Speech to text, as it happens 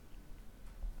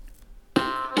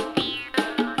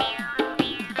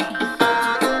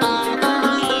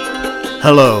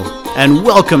Hello, and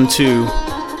welcome to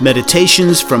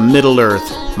Meditations from Middle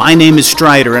Earth. My name is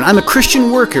Strider, and I'm a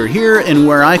Christian worker here in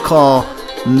where I call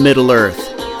Middle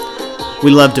Earth. We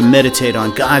love to meditate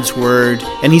on God's Word,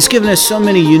 and He's given us so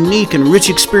many unique and rich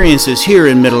experiences here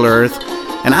in Middle Earth,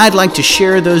 and I'd like to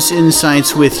share those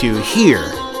insights with you here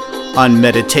on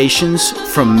Meditations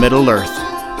from Middle Earth.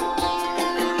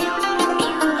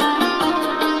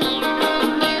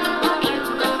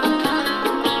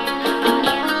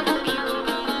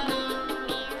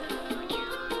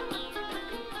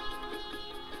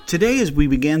 Today, as we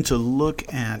begin to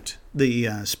look at the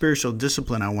spiritual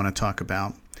discipline I want to talk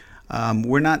about,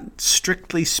 we're not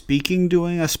strictly speaking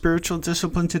doing a spiritual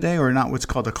discipline today, or not what's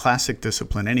called a classic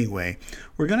discipline anyway.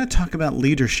 We're going to talk about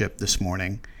leadership this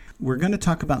morning. We're going to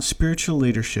talk about spiritual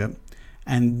leadership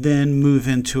and then move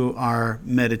into our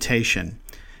meditation.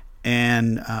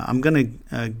 And I'm going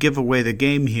to give away the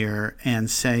game here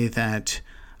and say that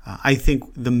I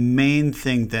think the main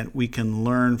thing that we can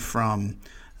learn from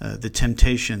the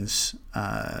temptations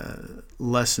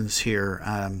lessons here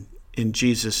in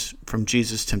Jesus, from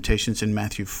Jesus' temptations in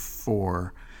Matthew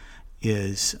 4,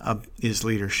 is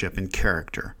leadership and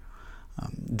character.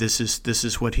 This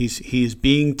is what he is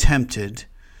being tempted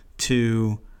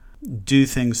to do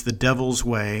things the devil's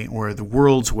way, or the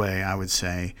world's way, I would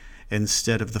say,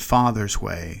 instead of the Father's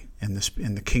way, in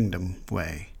the kingdom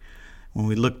way. When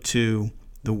we look to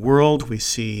the world, we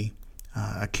see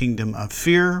a kingdom of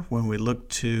fear. When we look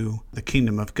to the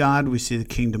kingdom of God, we see the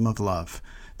kingdom of love.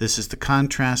 This is the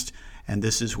contrast, and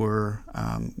this is where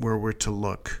we're to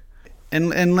look.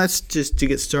 And let's just, to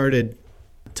get started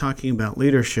talking about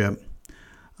leadership,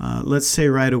 let's say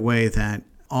right away that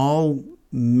all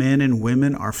men and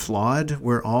women are flawed.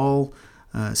 We're all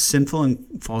sinful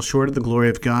and fall short of the glory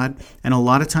of God. And a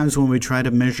lot of times when we try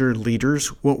to measure leaders,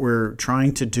 what we're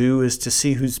trying to do is to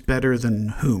see who's better than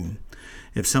whom.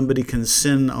 If somebody can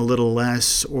sin a little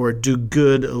less or do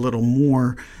good a little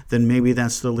more, then maybe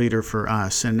that's the leader for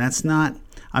us. And that's not,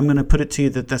 I'm going to put it to you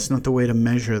that that's not the way to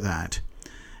measure that.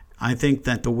 I think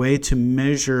that the way to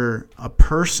measure a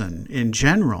person in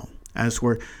general, as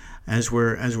we're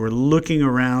looking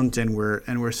around and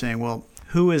we're saying, well,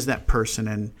 who is that person?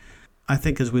 And I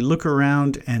think as we look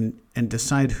around and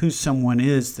decide who someone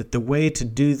is, that the way to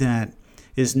do that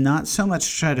is not so much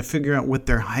to try to figure out what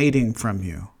they're hiding from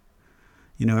you.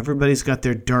 You know, everybody's got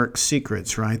their dark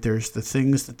secrets, right? There's the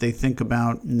things that they think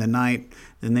about in the night,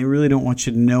 and they really don't want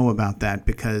you to know about that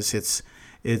because it's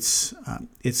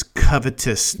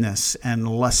covetousness and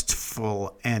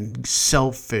lustful and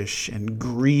selfish and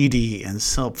greedy and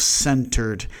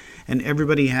self-centered, and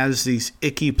everybody has these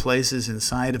icky places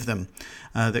inside of them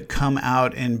that come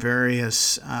out in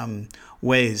various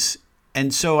ways.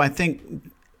 And so I think,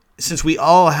 since we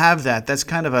all have that, that's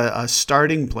kind of a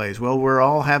starting place. Well, we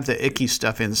all have the icky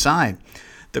stuff inside.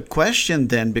 The question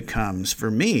then becomes,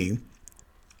 for me,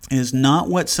 is not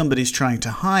what somebody's trying to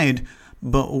hide,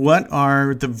 but what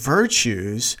are the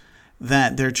virtues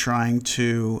that they're trying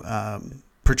to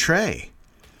portray?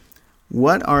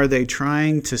 What are they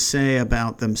trying to say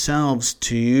about themselves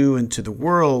to you and to the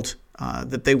world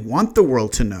that they want the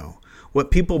world to know?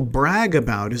 What people brag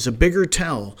about is a bigger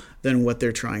tell than what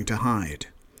they're trying to hide.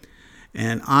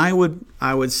 And I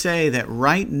would say that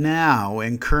right now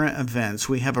in current events,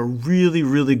 we have a really,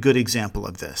 really good example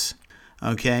of this.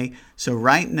 Okay? So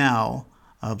right now,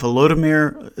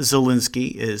 Volodymyr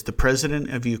Zelensky is the president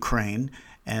of Ukraine,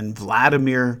 and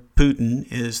Vladimir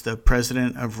Putin is the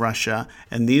president of Russia,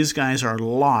 and these guys are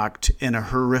locked in a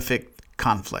horrific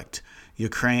conflict.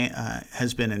 Ukraine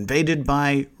has been invaded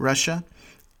by Russia,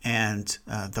 and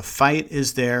the fight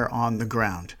is there on the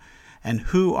ground. And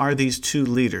who are these two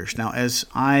leaders? Now, as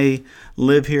I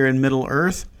live here in Middle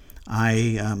Earth,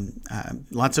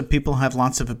 lots of people have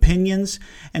lots of opinions.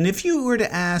 And if you were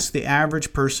to ask the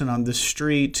average person on the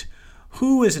street,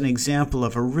 who is an example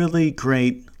of a really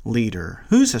great leader?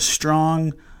 Who's a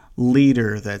strong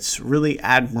leader that's really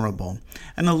admirable?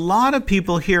 And a lot of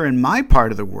people here in my part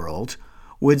of the world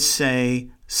would say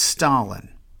Stalin.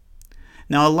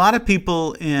 Now, a lot of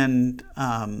people in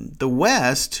the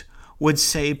West would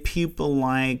say people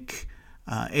like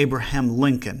Abraham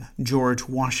Lincoln, George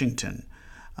Washington,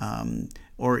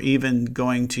 or even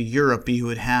going to Europe, you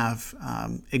would have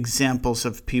examples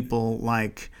of people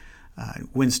like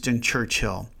Winston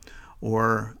Churchill,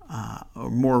 or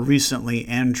more recently,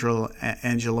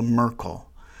 Angela Merkel.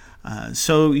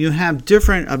 So you have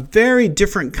very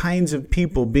different kinds of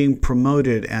people being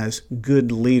promoted as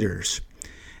good leaders.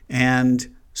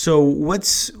 And so what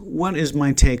is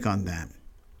my take on that?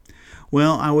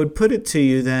 Well, I would put it to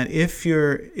you that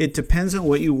it depends on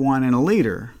what you want in a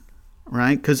leader,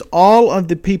 right? Because all of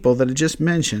the people that I just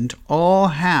mentioned all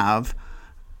have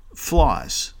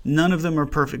flaws. None of them are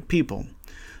perfect people.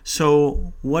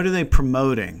 So what are they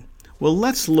promoting? Well,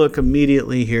 let's look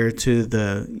immediately here to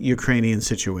the Ukrainian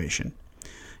situation.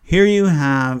 Here you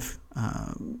have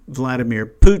Vladimir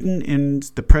Putin, and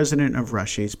the president of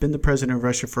Russia. He's been the president of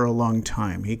Russia for a long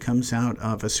time. He comes out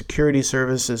of a security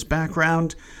services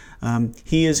background.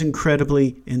 He is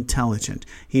incredibly intelligent.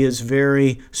 He is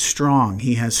very strong.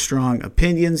 He has strong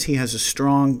opinions. He has a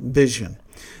strong vision.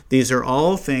 These are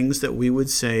all things that we would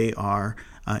say are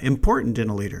important in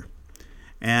a leader.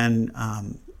 And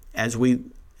as we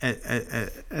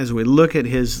look at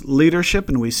his leadership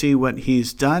and we see what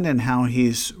he's done and how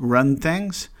he's run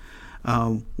things,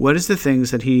 what is the things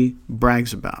that he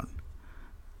brags about?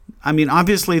 I mean,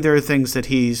 obviously there are things that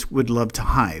he would love to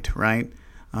hide, right?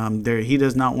 He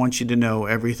does not want you to know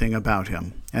everything about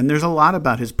him. And there's a lot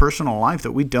about his personal life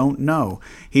that we don't know.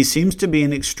 He seems to be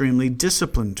an extremely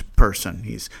disciplined person.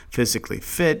 He's physically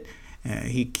fit.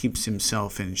 He keeps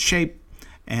himself in shape.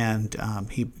 And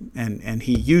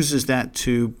he uses that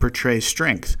to portray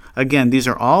strength. Again, these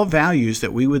are all values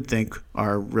that we would think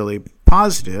are really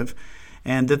positive.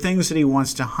 And the things that he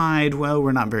wants to hide, well,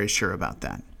 we're not very sure about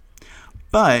that.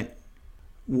 But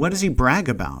what does he brag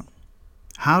about?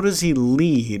 How does he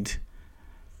lead?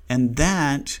 And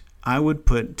that, I would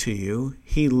put to you,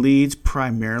 he leads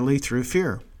primarily through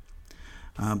fear.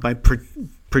 By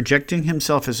projecting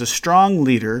himself as a strong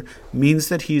leader means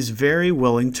that he's very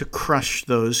willing to crush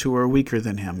those who are weaker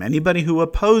than him. Anybody who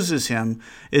opposes him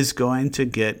is going to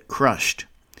get crushed.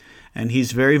 And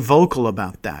he's very vocal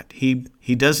about that. He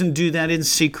doesn't do that in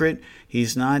secret.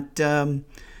 He's not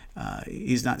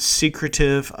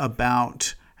secretive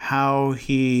about how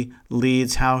he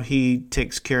leads, how he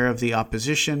takes care of the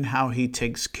opposition, how he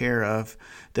takes care of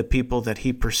the people that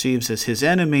he perceives as his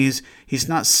enemies. He's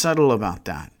not subtle about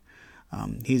that.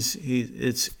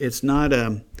 It's not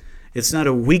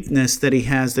a weakness that he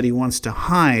has that he wants to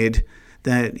hide,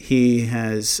 that he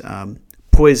has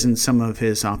poisoned some of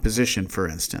his opposition, for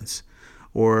instance,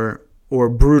 or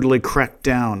brutally cracked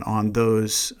down on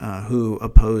those who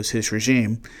oppose his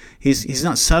regime. He's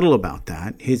not subtle about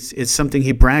that. It's something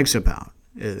he brags about.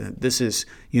 This is,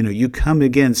 you come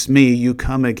against me, you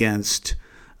come against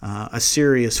a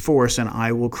serious force, and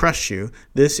I will crush you.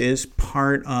 This is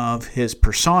part of his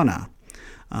persona.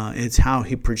 It's how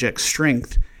he projects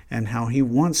strength and how he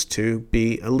wants to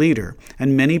be a leader.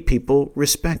 And many people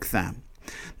respect that.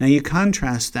 Now you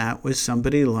contrast that with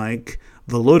somebody like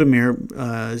Volodymyr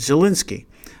Zelensky.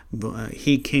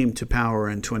 He came to power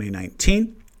in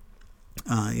 2019.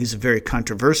 He's a very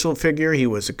controversial figure. He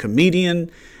was a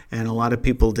comedian, and a lot of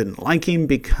people didn't like him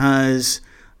because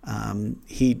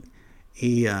he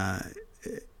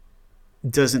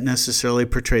doesn't necessarily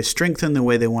portray strength in the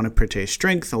way they want to portray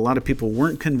strength. A lot of people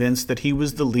weren't convinced that he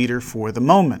was the leader for the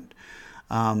moment.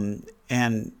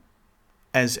 And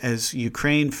as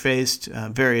Ukraine faced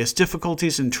various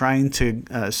difficulties in trying to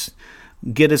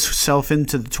get itself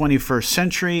into the 21st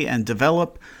century and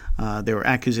develop, there were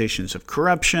accusations of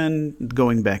corruption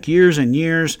going back years and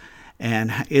years.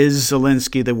 And is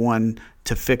Zelensky the one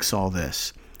to fix all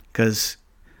this? Because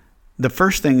the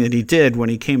first thing that he did when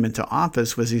he came into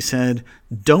office was he said,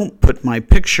 "Don't put my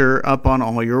picture up on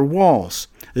all your walls."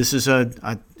 This is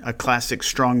a classic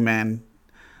strongman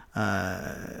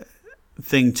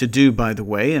thing to do, by the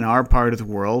way. In our part of the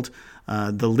world,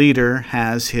 the leader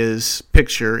has his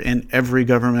picture in every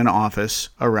government office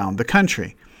around the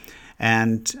country.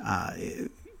 And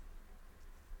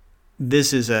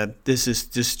this is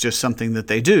just something that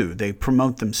they do. They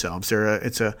promote themselves.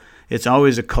 It's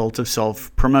always a cult of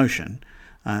self-promotion,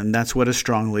 and that's what a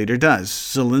strong leader does.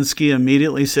 Zelensky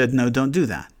immediately said, "No, don't do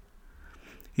that."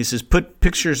 He says, "Put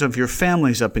pictures of your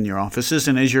families up in your offices,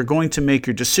 and as you're going to make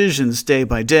your decisions day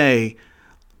by day,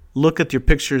 look at your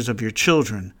pictures of your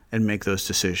children and make those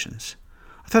decisions."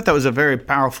 I thought that was a very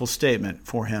powerful statement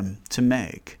for him to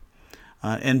make,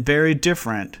 and very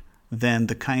different than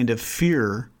the kind of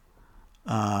fear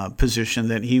position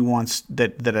that he wants,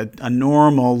 that a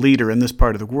normal leader in this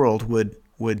part of the world would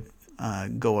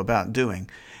go about doing.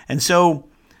 And so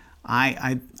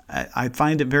I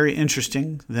find it very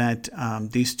interesting that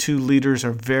these two leaders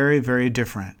are very, very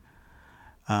different.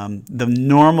 The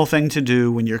normal thing to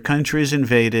do when your country is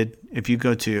invaded, if you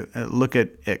go to look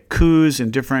at coups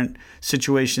in different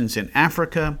situations in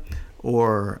Africa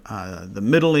or the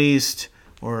Middle East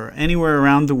or anywhere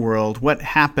around the world, what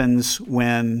happens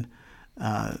when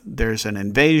there's an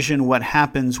invasion? What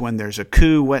happens when there's a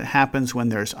coup? What happens when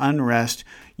there's unrest?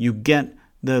 You get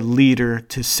the leader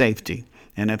to safety.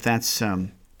 And if that's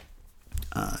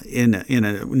in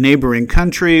a neighboring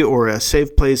country or a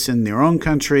safe place in their own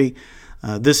country,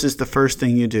 this is the first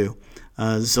thing you do.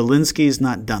 Zelensky's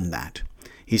not done that.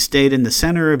 He stayed in the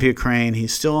center of Ukraine.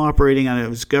 He's still operating out of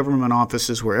his government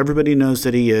offices where everybody knows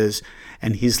that he is,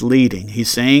 and he's leading.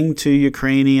 He's saying to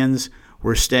Ukrainians,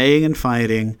 we're staying and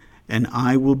fighting, and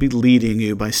I will be leading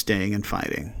you by staying and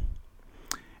fighting.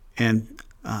 And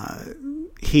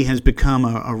he has become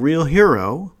a real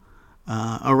hero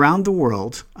around the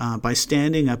world by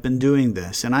standing up and doing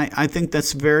this. And I think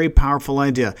that's a very powerful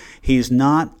idea. He's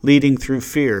not leading through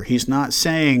fear. He's not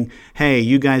saying, hey,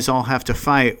 you guys all have to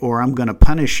fight or I'm going to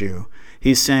punish you.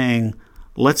 He's saying,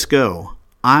 let's go.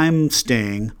 I'm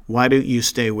staying. Why don't you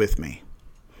stay with me?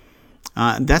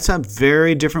 That's a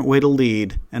very different way to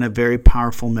lead and a very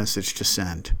powerful message to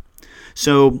send.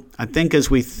 So I think as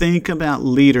we think about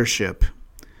leadership,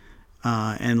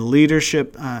 and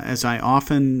leadership, as I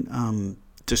often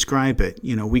describe it,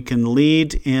 we can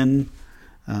lead in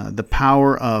the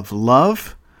power of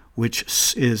love, which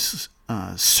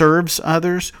serves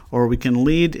others, or we can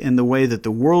lead in the way that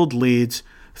the world leads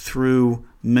through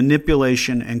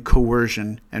manipulation and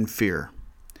coercion and fear.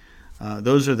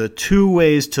 Those are the two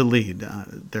ways to lead.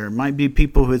 There might be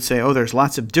people who would say, oh, there's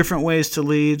lots of different ways to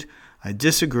lead. I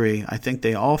disagree. I think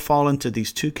they all fall into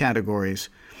these two categories.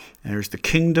 There's the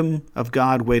kingdom of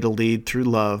God way to lead through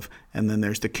love, and then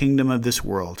there's the kingdom of this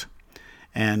world.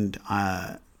 And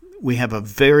we have a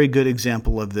very good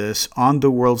example of this on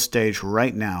the world stage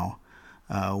right now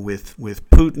with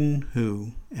Putin,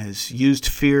 who has used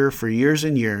fear for years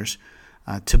and years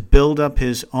to build up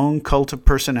his own cult of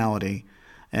personality.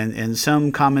 And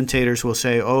some commentators will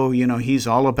say, oh, he's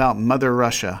all about Mother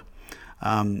Russia.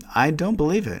 I don't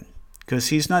believe it. Because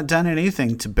he's not done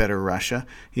anything to better Russia.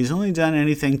 He's only done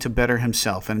anything to better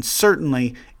himself. And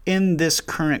certainly in this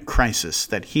current crisis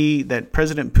that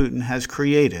President Putin has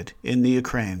created in the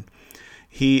Ukraine,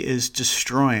 he is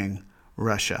destroying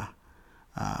Russia.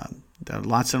 There are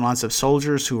lots and lots of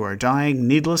soldiers who are dying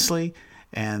needlessly,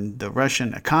 and the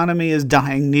Russian economy is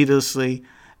dying needlessly,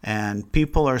 and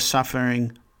people are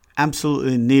suffering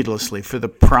absolutely needlessly for the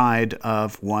pride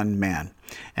of one man.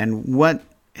 And what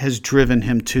has driven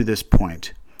him to this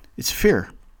point? It's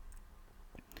fear.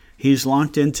 He's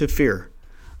locked into fear.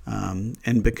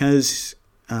 And because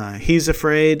he's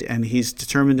afraid and he's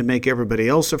determined to make everybody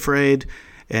else afraid,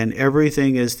 and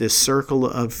everything is this circle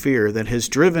of fear that has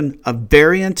driven a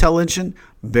very intelligent,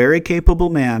 very capable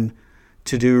man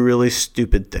to do really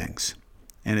stupid things.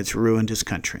 And it's ruined his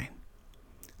country.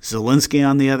 Zelensky,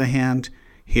 on the other hand,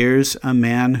 here's a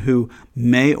man who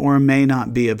may or may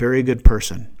not be a very good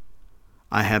person.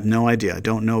 I have no idea. I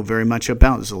don't know very much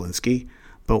about Zelensky,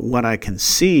 but what I can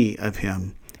see of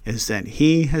him is that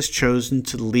he has chosen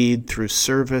to lead through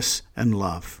service and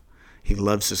love. He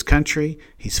loves his country.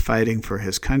 He's fighting for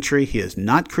his country. He has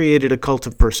not created a cult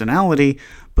of personality,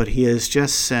 but he has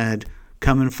just said,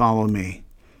 come and follow me.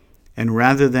 And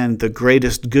rather than the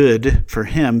greatest good for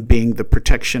him being the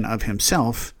protection of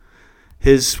himself,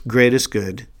 his greatest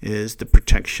good is the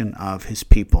protection of his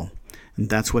people. And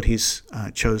that's what he's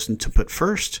chosen to put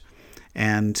first.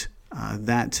 And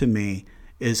that, to me,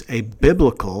 is a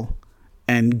biblical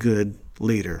and good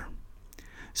leader.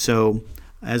 So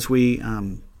as we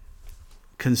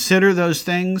consider those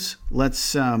things,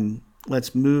 let's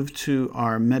move to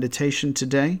our meditation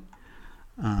today.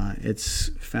 It's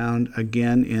found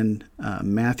again in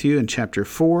Matthew in chapter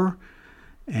 4.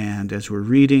 And as we're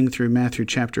reading through Matthew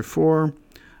chapter 4,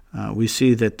 we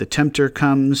see that the tempter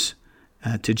comes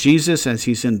to Jesus as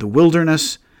he's in the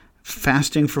wilderness,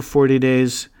 fasting for 40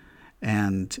 days.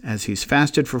 And as he's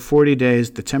fasted for 40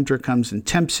 days, the tempter comes and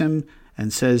tempts him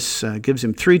and gives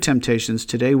him three temptations.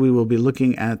 Today we will be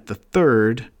looking at the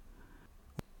third.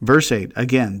 Verse 8,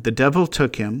 again, the devil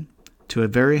took him to a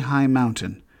very high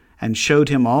mountain and showed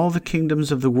him all the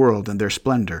kingdoms of the world and their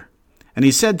splendor. And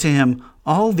he said to him,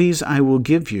 all these I will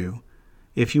give you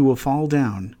if you will fall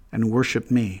down and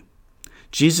worship me.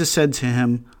 Jesus said to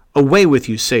him, away with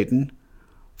you, Satan,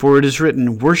 for it is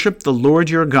written, worship the Lord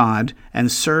your God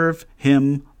and serve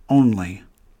him only.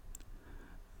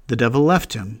 The devil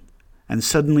left him, and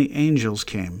suddenly angels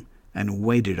came and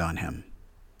waited on him.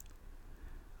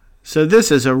 So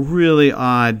this is a really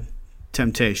odd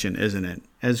temptation, isn't it?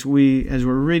 As we're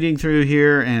reading through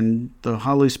here, and the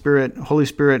Holy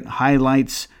Spirit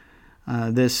highlights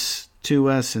this to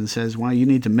us and says, well, you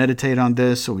need to meditate on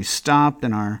this. So we stop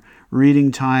in our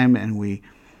reading time and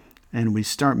we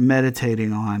start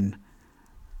meditating on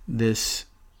these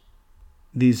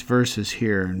verses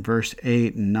here in verse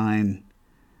 8 and 9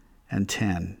 and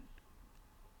 10.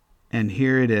 And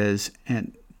here it is,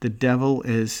 and the devil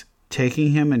is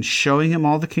taking him and showing him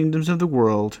all the kingdoms of the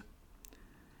world.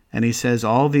 And he says,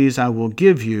 all these I will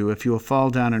give you if you will fall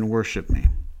down and worship me.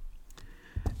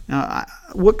 Now,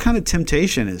 what kind of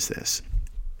temptation is this?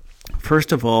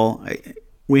 First of all,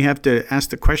 we have to ask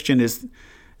the question, does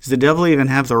the devil even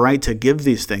have the right to give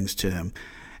these things to him?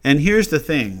 And here's the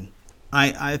thing.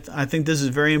 I think this is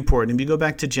very important. If you go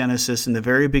back to Genesis in the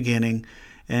very beginning,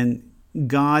 and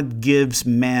God gives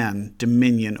man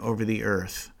dominion over the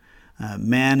earth.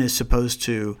 Man is supposed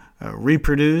to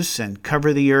reproduce and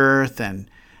cover the earth and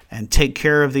take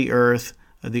care of the earth.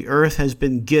 The earth has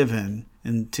been given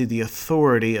into the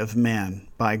authority of man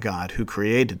by God who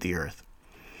created the earth.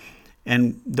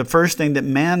 And the first thing that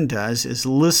man does is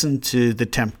listen to the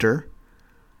tempter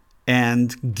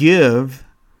and give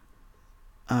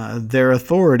their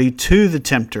authority to the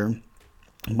tempter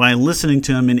by listening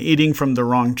to him and eating from the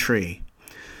wrong tree.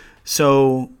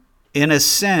 So, in a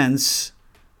sense,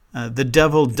 the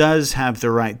devil does have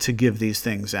the right to give these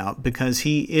things out because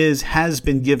he has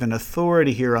been given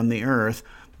authority here on the earth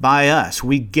by us.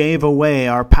 We gave away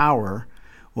our power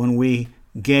when we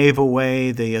gave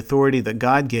away the authority that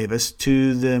God gave us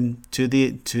to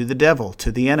the devil,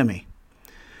 to the enemy.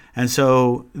 And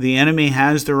so the enemy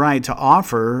has the right to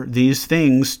offer these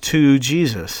things to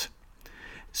Jesus.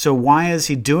 So why is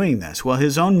he doing this? Well,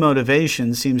 his own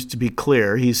motivation seems to be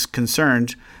clear. He's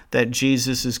concerned that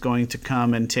Jesus is going to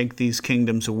come and take these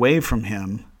kingdoms away from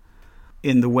him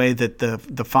in the way that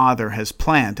the Father has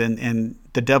planned. And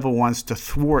the devil wants to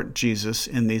thwart Jesus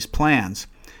in these plans.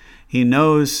 He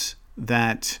knows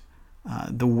that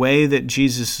the way that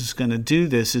Jesus is going to do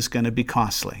this is going to be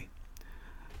costly.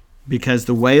 Because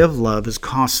the way of love is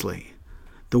costly.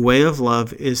 The way of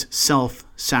love is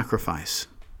self-sacrifice.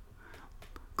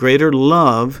 Greater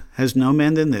love has no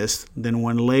man than this, than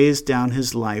one lays down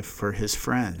his life for his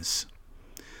friends.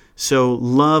 So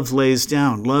love lays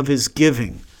down. Love is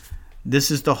giving. This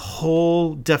is the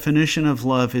whole definition of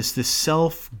love, is the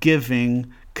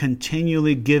self-giving,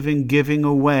 continually giving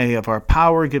away of our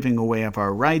power, giving away of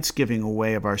our rights, giving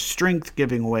away of our strength,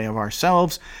 giving away of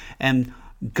ourselves. And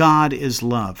God is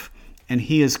love. And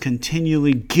he is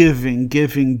continually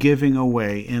giving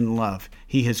away in love.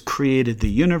 He has created the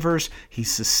universe. He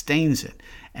sustains it.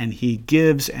 And he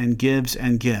gives and gives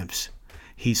and gives.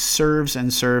 He serves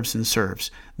and serves and serves.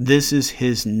 This is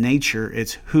his nature.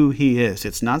 It's who he is.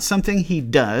 It's not something he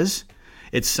does.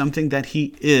 It's something that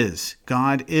he is.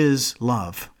 God is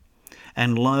love.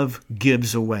 And love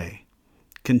gives away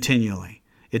continually.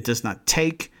 It does not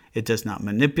take. It does not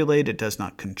manipulate. It does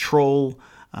not control.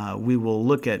 We will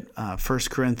look at 1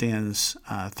 Corinthians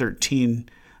 13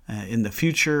 in the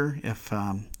future, if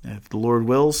the Lord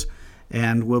wills,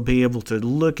 and we'll be able to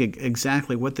look at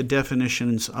exactly what the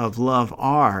definitions of love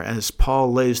are as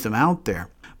Paul lays them out there.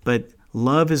 But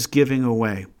love is giving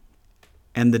away,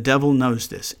 and the devil knows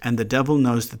this, and the devil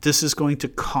knows that this is going to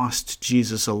cost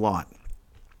Jesus a lot.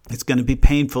 It's going to be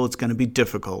painful. It's going to be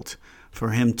difficult for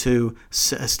him to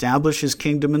establish his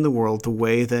kingdom in the world the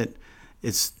way that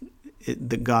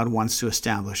that God wants to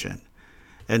establish it.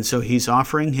 And so he's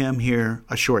offering him here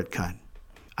a shortcut.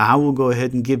 I will go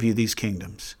ahead and give you these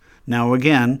kingdoms. Now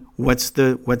again, what's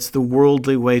the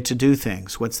worldly way to do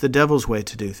things? What's the devil's way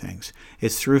to do things?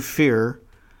 It's through fear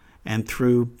and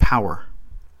through power.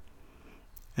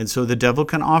 And so the devil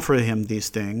can offer him these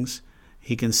things.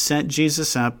 He can set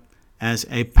Jesus up as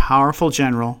a powerful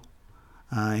general,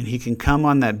 and he can come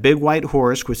on that big white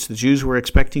horse, which the Jews were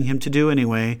expecting him to do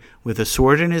anyway, with a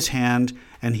sword in his hand,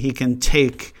 and he can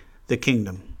take the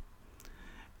kingdom.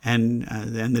 And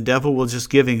the devil will just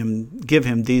give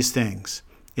him these things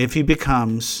if he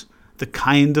becomes the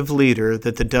kind of leader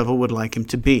that the devil would like him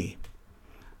to be,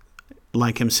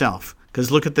 like himself.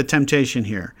 Because look at the temptation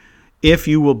here. If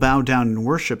you will bow down and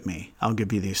worship me, I'll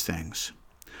give you these things.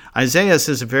 Isaiah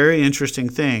says a very interesting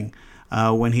thing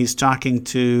when he's talking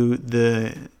to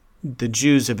the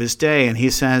Jews of his day, and he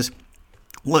says,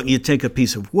 look, you take a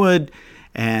piece of wood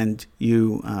and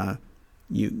you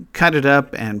cut it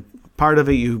up, and part of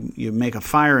it you make a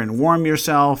fire and warm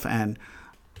yourself, and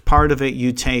part of it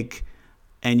you take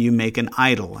and you make an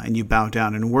idol and you bow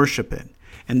down and worship it.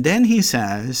 And then he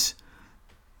says,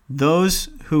 those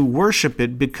who worship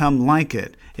it become like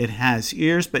it. It has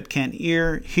ears but can't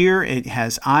hear. It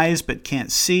has eyes but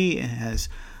can't see. It has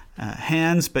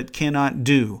hands but cannot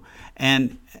do.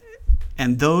 And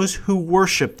those who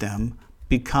worship them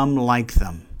become like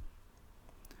them.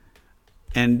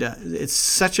 And it's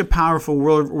such a powerful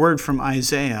word from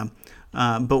Isaiah.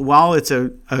 But while it's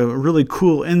a really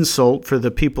cool insult for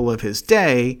the people of his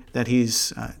day, that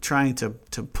he's trying to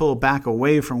pull back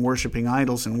away from worshiping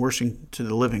idols and worshiping to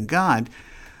the living God,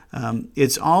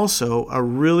 It's also a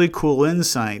really cool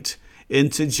insight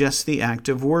into just the act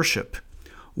of worship.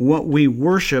 What we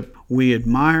worship, we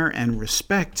admire and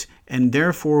respect, and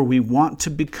therefore we want to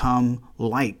become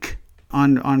like.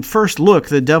 On first look,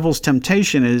 the devil's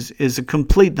temptation is a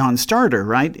complete non-starter,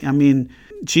 right? I mean,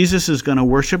 Jesus is going to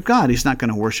worship God. He's not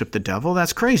going to worship the devil.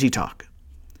 That's crazy talk.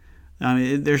 I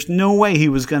mean, there's no way he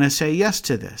was going to say yes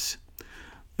to this.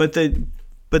 But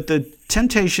the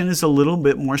temptation is a little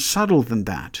bit more subtle than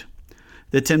that.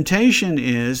 The temptation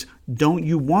is, don't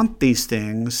you want these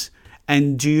things?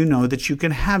 And do you know that you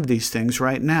can have these things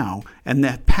right now? And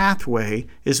that pathway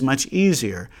is much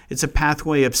easier. It's a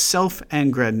pathway of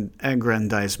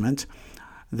self-aggrandizement.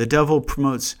 The devil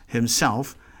promotes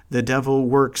himself. The devil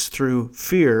works through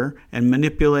fear and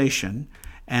manipulation.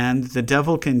 And the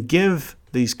devil can give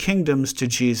these kingdoms to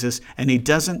Jesus, and he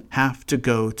doesn't have to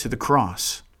go to the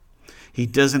cross. He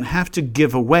doesn't have to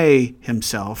give away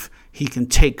himself. He can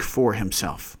take for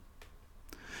himself.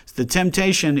 The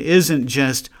temptation isn't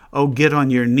just, get on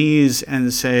your knees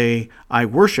and say, I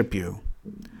worship you.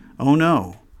 Oh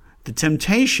no. The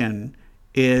temptation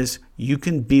is, you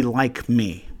can be like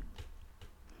me.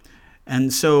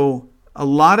 And so a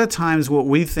lot of times what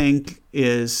we think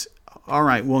is, all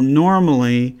right, well,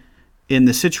 normally in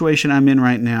the situation I'm in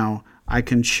right now, I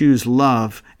can choose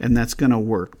love, and that's going to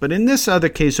work. But in this other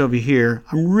case over here,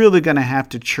 I'm really going to have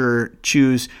to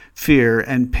choose fear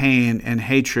and pain and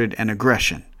hatred and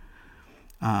aggression.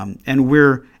 And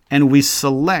we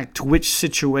select which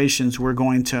situations we're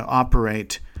going to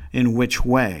operate in which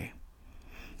way.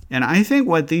 And I think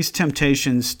what these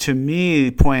temptations to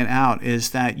me point out is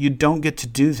that you don't get to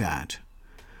do that.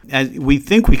 We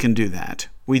think we can do that.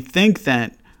 We think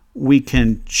that we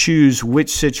can choose which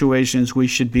situations we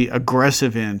should be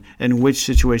aggressive in and which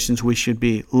situations we should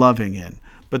be loving in.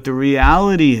 But the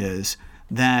reality is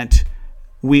that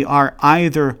we are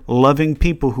either loving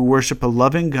people who worship a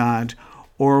loving God,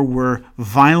 or we're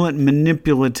violent,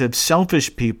 manipulative,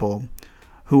 selfish people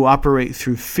who operate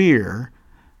through fear,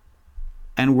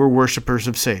 and we're worshipers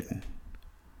of Satan.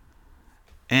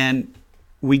 And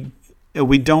we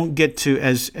don't get to,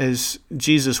 as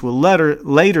Jesus will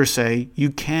later say,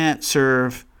 you can't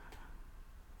serve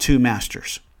two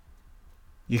masters.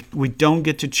 We don't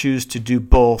get to choose to do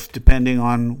both depending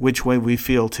on which way we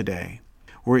feel today.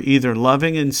 We're either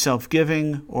loving and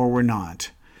self-giving or we're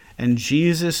not. And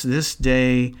Jesus this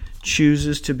day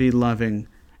chooses to be loving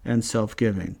and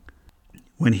self-giving.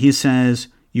 When he says,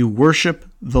 you worship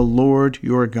the Lord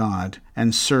your God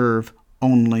and serve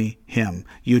only him.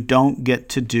 You don't get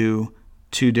to do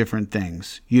two different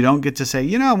things. You don't get to say,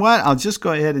 you know what, I'll just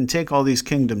go ahead and take all these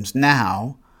kingdoms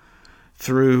now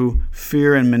through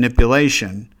fear and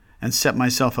manipulation and set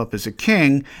myself up as a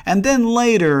king, and then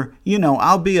later,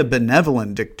 I'll be a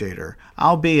benevolent dictator.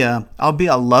 I'll be a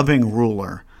loving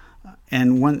ruler.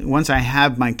 And once I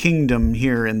have my kingdom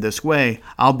here in this way,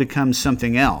 I'll become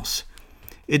something else.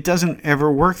 It doesn't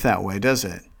ever work that way, does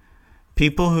it?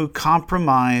 People who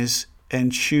compromise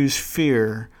and choose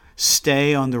fear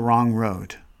stay on the wrong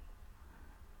road.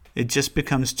 It just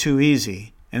becomes too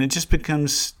easy, and it just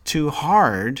becomes too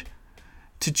hard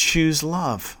to choose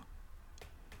love.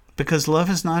 Because love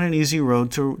is not an easy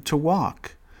road to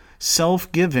walk.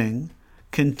 Self-giving,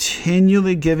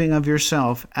 continually giving of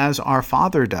yourself, as our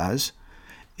Father does,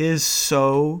 is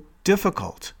so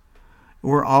difficult.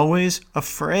 We're always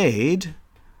afraid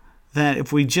that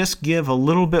if we just give a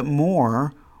little bit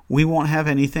more, we won't have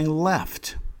anything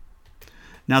left.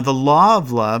 Now, the law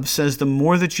of love says the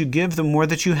more that you give, the more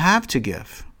that you have to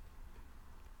give.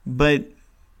 But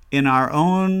in our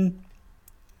own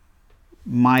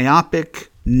myopic,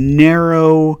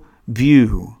 narrow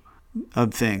view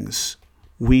of things,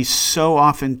 we so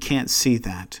often can't see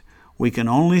that. We can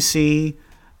only see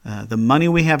the money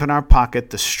we have in our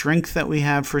pocket, the strength that we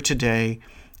have for today,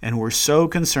 and we're so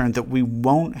concerned that we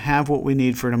won't have what we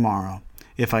need for tomorrow.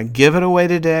 If I give it away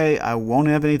today, I won't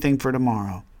have anything for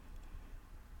tomorrow.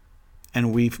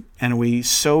 And we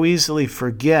so easily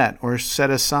forget or set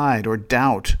aside or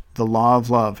doubt the law of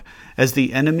love as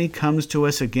the enemy comes to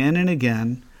us again and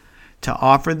again to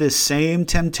offer this same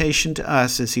temptation to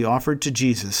us as he offered to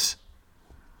Jesus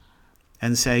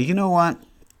and say, you know what?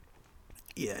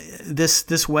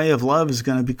 This way of love is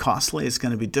going to be costly. It's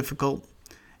going to be difficult.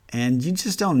 And you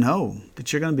just don't know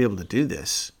that you're going to be able to do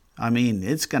this. I mean,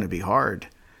 it's going to be hard.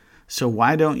 So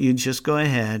why don't you just go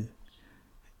ahead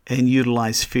and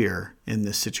utilize fear in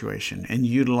this situation and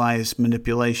utilize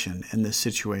manipulation in this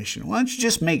situation? Why don't you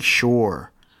just make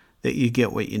sure that you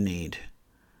get what you need?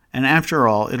 And after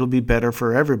all, it'll be better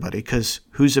for everybody, because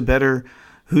who's a better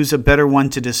one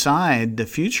to decide the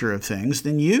future of things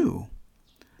than you?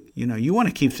 You want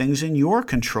to keep things in your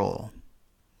control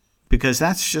because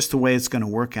that's just the way it's going to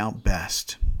work out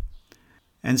best.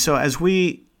 And so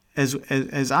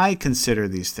as I consider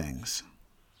these things,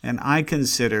 and I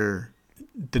consider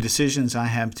the decisions I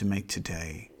have to make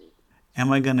today,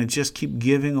 am I going to just keep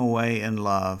giving away in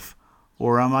love,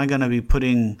 or am I going to be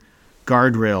putting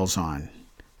guardrails on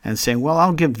and saying, well,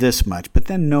 I'll give this much, but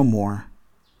then no more.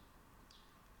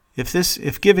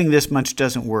 If giving this much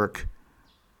doesn't work,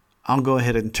 I'll go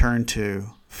ahead and turn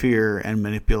to fear and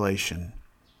manipulation.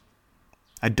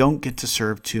 I don't get to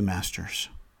serve two masters.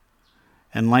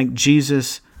 And like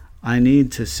Jesus, I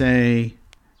need to say,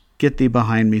 get thee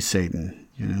behind me, Satan.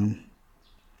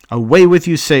 Away with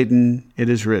you, Satan, it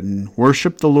is written,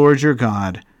 worship the Lord your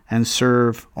God and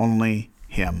serve only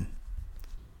him.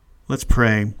 Let's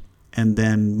pray and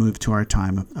then move to our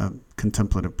time of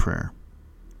contemplative prayer.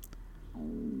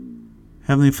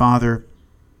 Heavenly Father,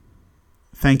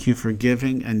 thank you for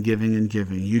giving and giving and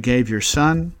giving. You gave your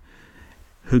Son,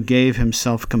 who gave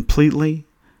himself completely,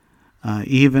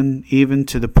 even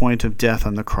to the point of death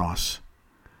on the cross.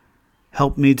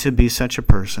 Help me to be such a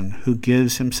person who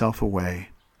gives himself away,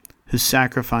 who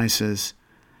sacrifices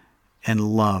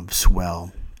and loves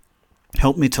well.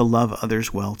 Help me to love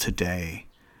others well today,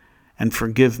 and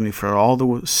forgive me for all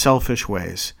the selfish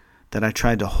ways that I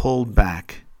tried to hold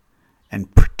back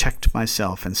and protect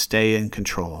myself and stay in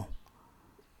control.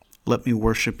 Let me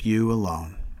worship you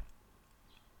alone.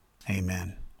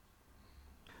 Amen.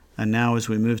 And now as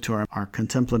we move to our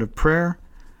contemplative prayer,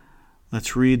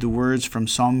 let's read the words from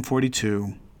Psalm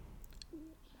 42.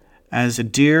 As a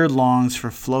deer longs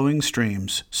for flowing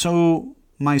streams, so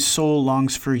my soul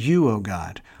longs for you, O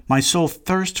God. My soul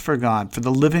thirsts for God, for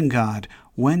the living God.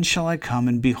 When shall I come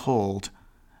and behold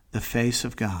the face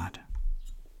of God?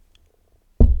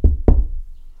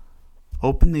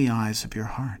 Open the eyes of your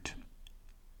heart.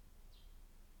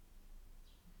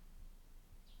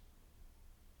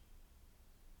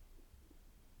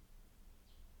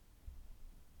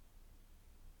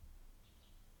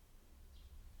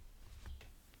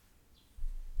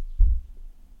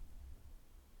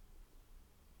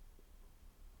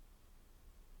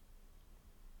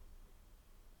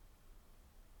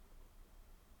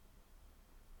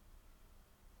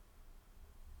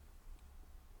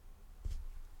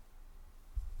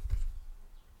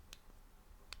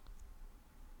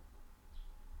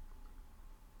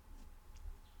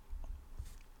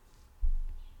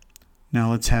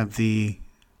 Now let's have the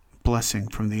blessing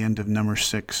from the end of number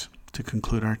 6 to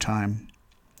conclude our time.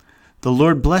 The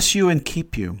Lord bless you and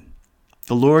keep you.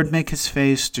 The Lord make his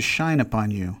face to shine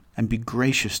upon you and be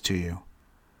gracious to you.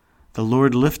 The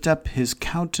Lord lift up his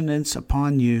countenance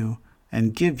upon you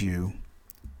and give you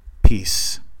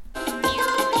peace.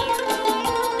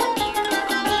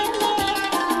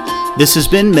 This has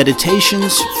been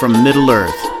Meditations from Middle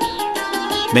Earth.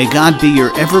 May God be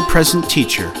your ever-present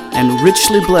teacher and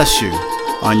richly bless you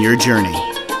on your journey.